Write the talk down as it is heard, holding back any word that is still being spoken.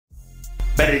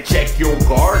Better check your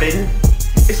garden.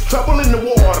 It's trouble in the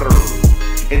water.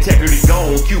 Integrity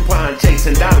gone, coupon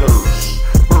chasing dollars.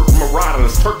 Birth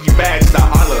marauders, turkey bags to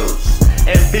hollers.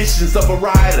 Ambitions of a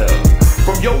rider.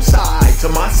 From your side to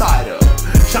my side up.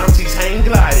 Chauncey's hang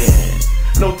gliding.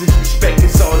 No disrespect,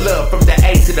 it's all love from the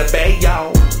A to the Bay, y'all.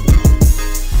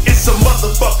 It's a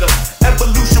motherfucker.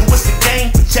 Evolution was the game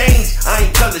for change. I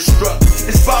ain't color struck.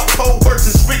 It's about poor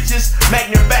versus riches.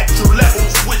 Manufacture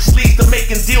levels, which leads to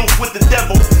making deals with the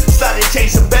devil. Started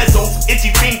chasing bezels,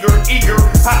 itchy finger, eager.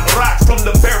 Hot rocks from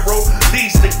the barrel.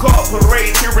 Leads the car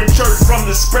parade here in church from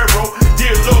the sparrow.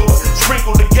 Dear Lord,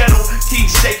 sprinkle the ghetto. Keep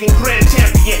shaking, grand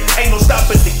champion. Ain't no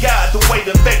stopping the God, the way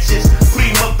the infections.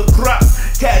 Cream up the crop.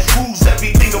 Cash rules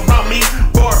everything around me.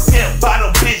 Bar pimp,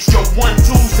 bottle bitch, your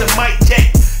 1-2s and mic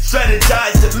check.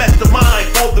 Strategize and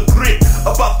mastermind for the grit.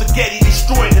 About the Getty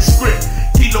destroying the script.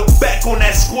 Kilo back on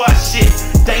that squad shit.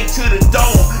 Dank to the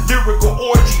dome. Lyrical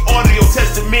orgy, audio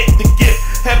testament, the gift.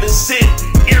 Heaven sent,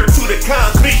 ear to the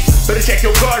concrete. Better check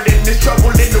your garden. There's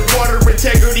trouble in the water.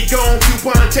 Integrity gone.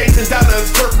 Coupon chasing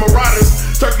dollars. Birth marauders.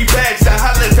 Turkey bags to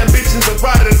hollers. Ambitions of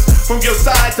riders. From your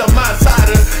side to my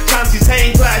side. Chauncey's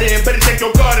hang gliding. Better check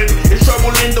your garden. There's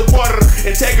trouble in the water.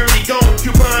 Integrity gone.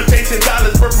 Coupon chasing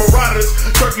dollars. Birth marauders.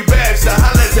 Turkey bags to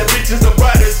hollers. Ambitions of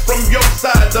riders. From your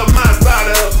side to my side.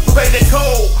 Play the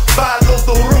code. Follow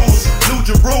the rules. Lose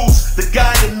your rules. The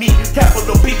God in me.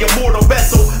 Capital B. Immortal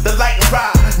vessel. The light and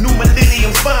ride. New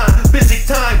millennium fine. Busy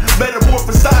time.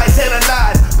 Metamorphosize.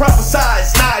 Analyze.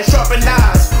 Prophesize. Knives. Sharpen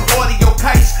knives. Audio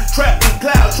kites. Trapped in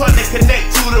clouds. Trying to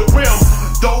connect to the rim.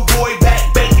 Doughboy back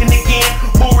baking again.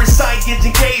 More science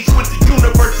engaged with the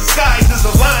universe. The skies is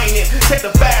aligning. Take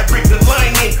the fabric, the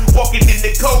lining. Walking in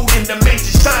the code and the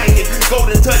major shining.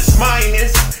 Golden touch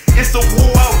minus. It's the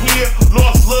war out here.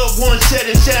 Lost loved ones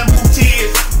shedding shampoo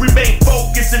tears. Remain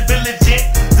focused and vigilant.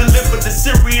 Deliver the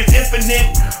serious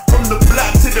infinite. From the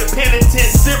block to the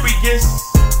penitent. Serious.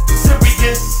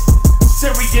 Serious.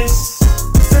 Serious.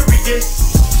 Serious.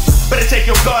 Better check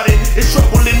your garden. It's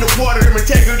trouble in the water.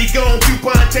 Integrity gone.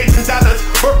 Coupon chasing dollars.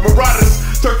 Birth marauders.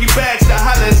 Turkey bags